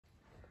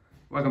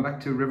Welcome back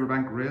to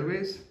Riverbank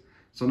Railways.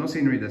 So no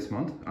scenery this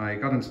month. I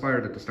got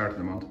inspired at the start of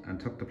the month and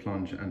took the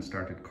plunge and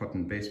started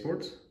cutting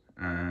baseboards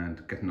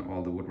and getting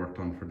all the woodwork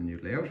done for the new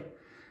layout.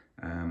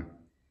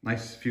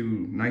 Nice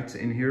few nights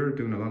in here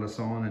doing a lot of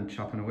sawing and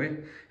chopping away.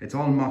 It's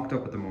all mocked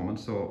up at the moment,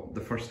 so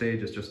the first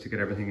stage is just to get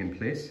everything in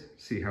place,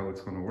 see how it's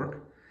going to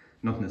work.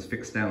 Nothing is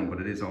fixed down, but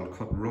it is all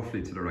cut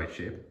roughly to the right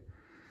shape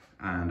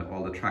and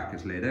all the track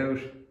is laid out,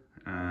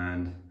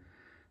 and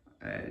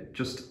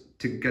just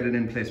to get it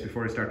in place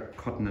before I start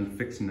cutting and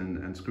fixing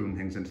and screwing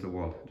things into the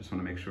wall. Just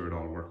want to make sure it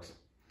all works.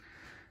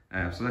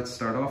 So let's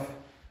start off.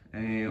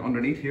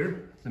 Underneath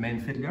here, the main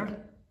fiddle yard.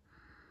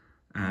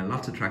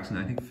 Lots of tracks in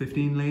it, I think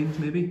 15 lanes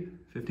maybe,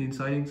 15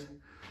 sidings.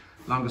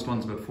 Longest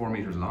one's about 4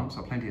 meters long,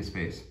 so plenty of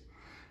space.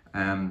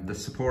 The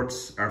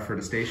supports are for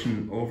the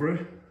station over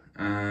it,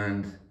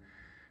 and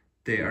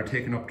they are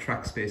taking up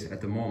track space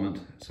at the moment.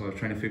 So I was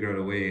trying to figure out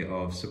a way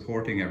of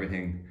supporting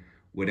everything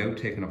without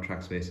taking up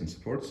track space and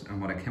supports,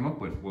 and what I came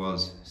up with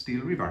was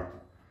steel rebar,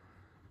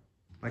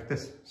 like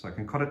this. So I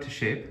can cut it to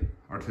shape,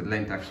 or to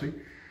length actually,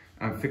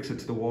 and fix it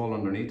to the wall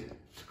underneath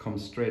to come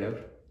straight out,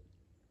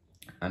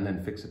 and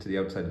then fix it to the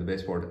outside of the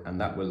baseboard,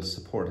 and that will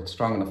support it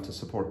strong enough to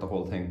support the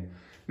whole thing,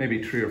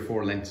 maybe 3 or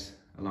 4 lengths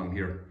along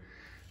here,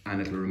 and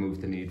it'll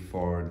remove the need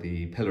for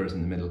the pillars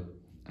in the middle,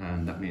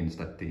 and that means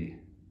that the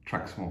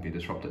tracks won't be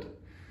disrupted.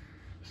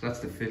 So that's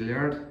the fiddle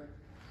yard.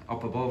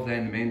 Up above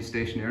then, the main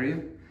station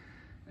area.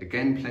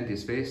 Again, plenty of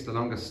space. The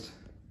longest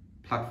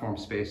platform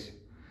space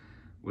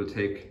will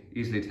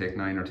easily take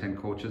 9 or 10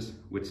 coaches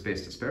with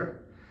space to spare,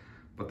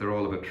 but they're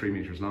all about 3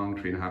 meters long,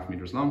 3.5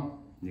 meters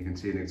long. You can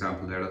see an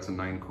example there, that's a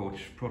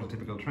 9-coach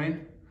prototypical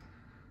train.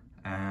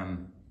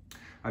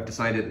 I've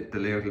decided the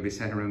layout will be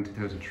set around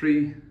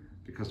 2003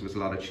 because there was a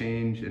lot of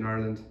change in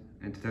Ireland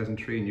in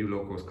 2003, new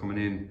locos coming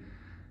in,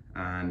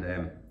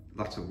 and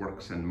lots of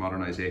works and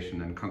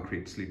modernisation and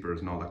concrete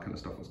sleepers and all that kind of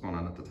stuff was going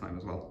on at the time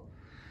as well.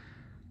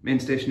 Main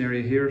station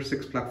area here,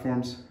 6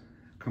 platforms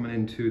coming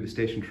into the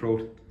station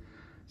throat.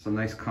 Some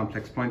nice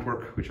complex point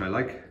work, which I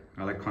like.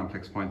 I like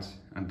complex points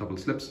and double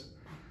slips.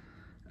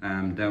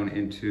 Down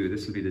into,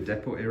 this will be the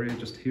depot area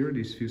just here,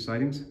 these few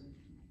sidings.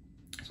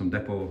 Some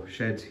depot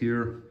sheds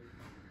here,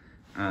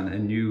 and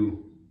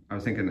I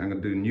was thinking I'm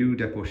going to do a new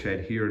depot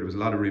shed here. There was a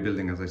lot of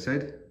rebuilding, as I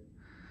said.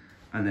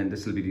 And then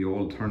this will be the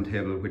old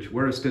turntable, which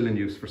were still in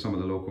use for some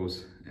of the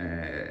locos,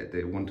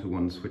 the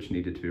 1-to-1 switch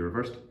needed to be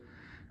reversed.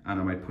 And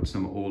I might put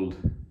some old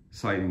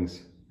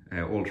sidings,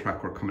 old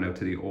track work coming out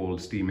to the old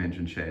steam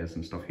engine sheds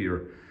and stuff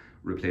here,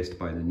 replaced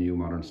by the new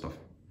modern stuff.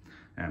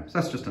 So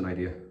that's just an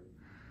idea.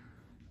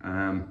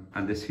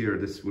 And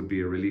this would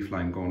be a relief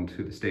line going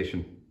to the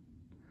station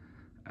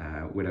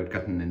without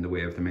getting in the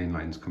way of the main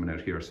lines coming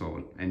out here,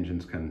 so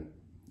engines can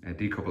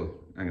decouple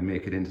and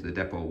make it into the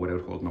depot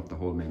without holding up the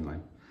whole main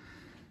line.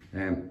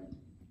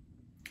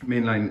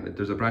 Main line,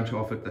 there's a branch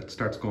off it that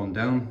starts going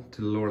down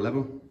to the lower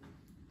level.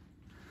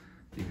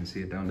 You can see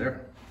it down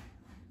there.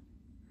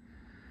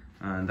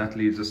 And that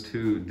leads us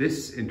to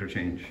this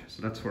interchange.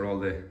 So that's where all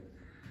the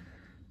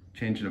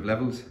changing of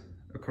levels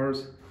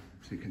occurs.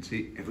 So you can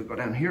see if we go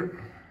down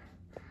here,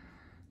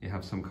 you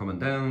have some coming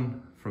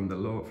down from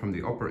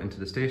the upper into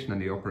the station and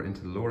the upper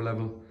into the lower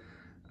level.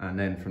 And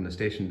then from the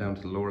station down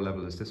to the lower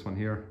level is this one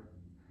here.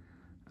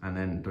 And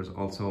then there's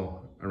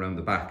also around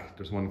the back,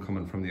 there's one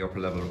coming from the upper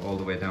level all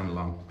the way down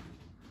along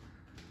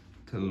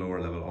to the lower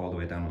level, all the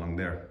way down along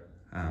there.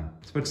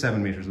 It's about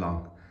 7 meters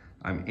long.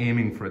 I'm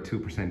aiming for a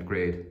 2%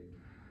 grade.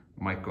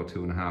 Might go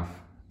 2.5,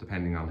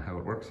 depending on how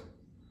it works.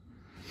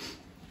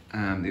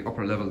 The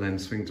upper level then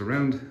swings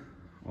around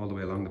all the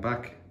way along the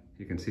back.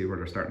 You can see where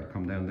they're starting to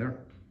come down there.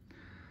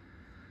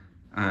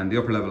 And the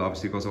upper level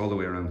obviously goes all the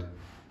way around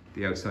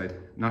the outside.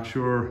 Not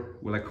sure,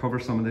 will I cover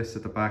some of this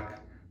at the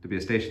back? There'll be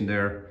a station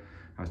there.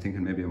 I was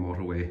thinking maybe a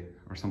motorway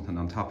or something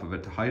on top of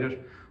it to hide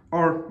it,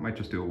 or might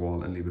just do a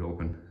wall and leave it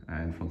open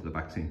in front of the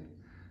back scene.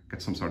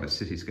 Get some sort of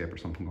cityscape or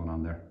something going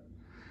on there.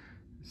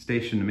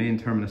 Station, the main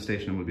terminus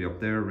station will be up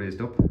there,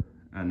 raised up,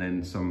 and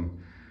then some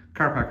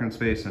car parking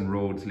space and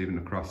roads leading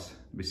across.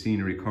 With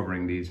scenery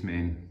covering these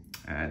main,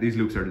 these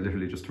loops are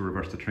literally just to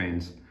reverse the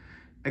trains.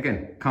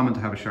 Again, common to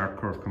have a sharp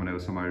curve coming out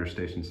of some Irish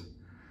stations.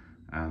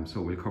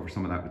 So we'll cover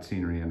some of that with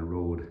scenery and a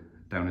road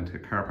down into a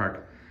car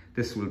park.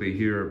 This will be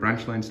here a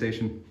branch line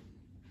station,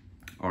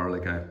 or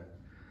like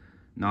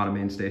not a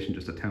main station,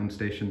 just a town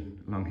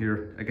station along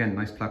here. Again,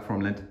 nice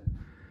platform length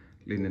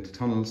leading into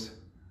tunnels.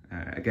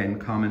 Again,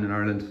 common in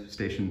Ireland,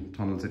 station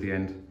tunnels at the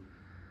end.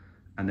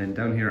 And then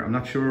down here, I'm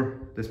not sure,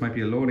 this might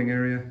be a loading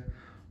area,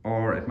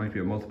 or it might be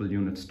a multiple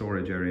unit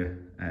storage area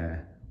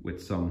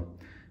with some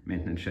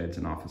maintenance sheds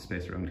and office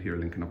space around here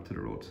linking up to the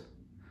roads.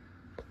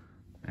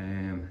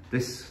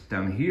 This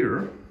down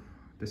here,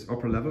 this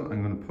upper level,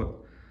 I'm going to put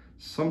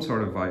some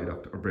sort of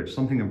viaduct or bridge,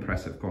 something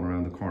impressive going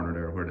around the corner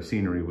there where the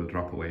scenery will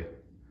drop away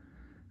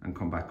and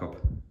come back up.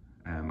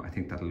 I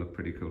think that'll look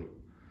pretty cool.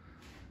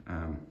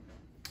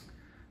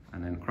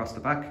 And then across the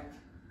back,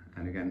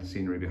 and again,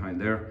 scenery behind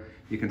there.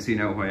 You can see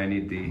now why I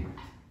need the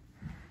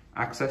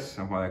access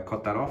and why I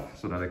cut that off,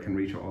 so that I can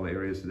reach all the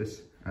areas of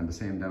this, and the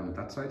same down at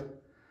that side.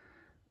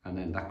 and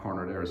then that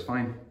corner there is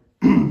fine.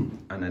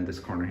 And then this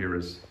corner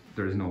here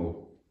there is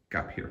no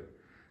gap here,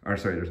 or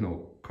sorry, there's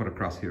no cut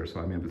across here, so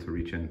I'm able to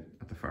reach in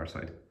at the far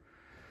side.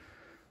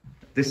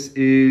 This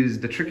is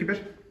the tricky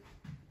bit.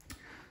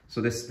 So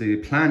the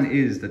plan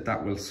is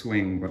that will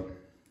swing, but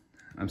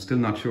I'm still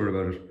not sure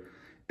about it.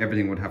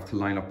 Everything would have to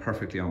line up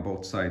perfectly on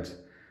both sides.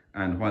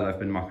 And while I've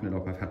been mocking it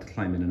up, I've had to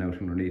climb in and out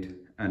underneath.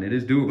 And it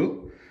is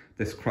doable.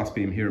 This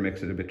crossbeam here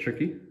makes it a bit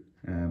tricky.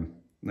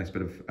 Nice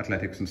bit of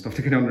athletics and stuff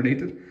to get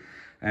underneath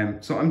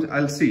it. So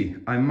I'll see.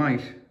 I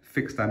might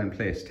fix that in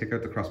place, take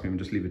out the crossbeam and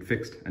just leave it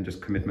fixed and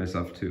just commit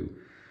myself to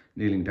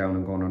kneeling down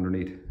and going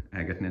underneath,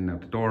 getting in and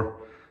out the door.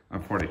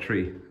 I'm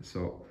 43,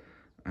 so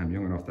I'm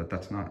young enough that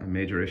that's not a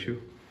major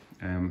issue.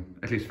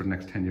 At least for the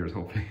next 10 years,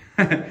 hopefully.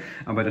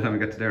 And by the time I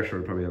get to there, sure,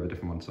 I'll probably have a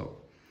different one. So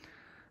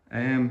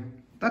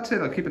that's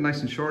it. I'll keep it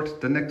nice and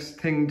short. The next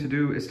thing to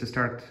do is to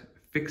start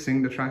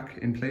fixing the track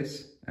in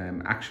place,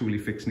 actually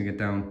fixing it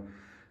down,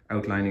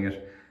 outlining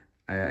it.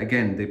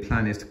 Again, the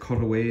plan is to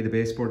cut away the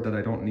baseboard that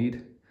I don't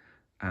need,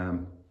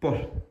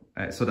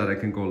 so that I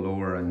can go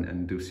lower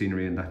and do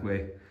scenery in that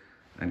way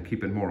and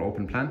keep it more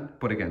open plan.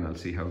 But again, I'll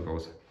see how it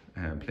goes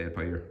and play it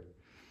by ear.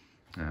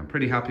 I'm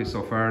pretty happy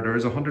so far. There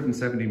is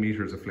 170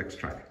 meters of flex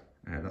track.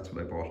 That's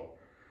what I bought.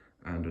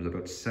 And there's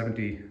about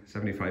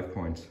 75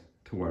 points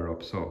to wire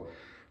up. So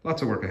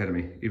lots of work ahead of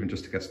me, even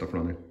just to get stuff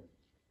running.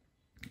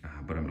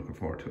 But I'm looking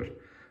forward to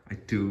it. I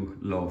do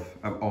love,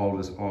 I've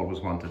always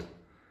wanted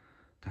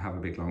to have a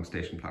big long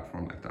station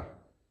platform like that.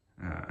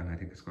 And I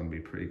think it's going to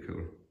be pretty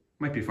cool.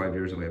 Might be 5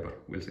 years away,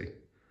 but we'll see.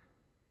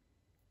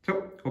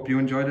 So, hope you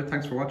enjoyed it.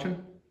 Thanks for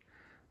watching.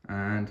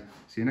 And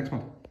see you next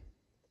month.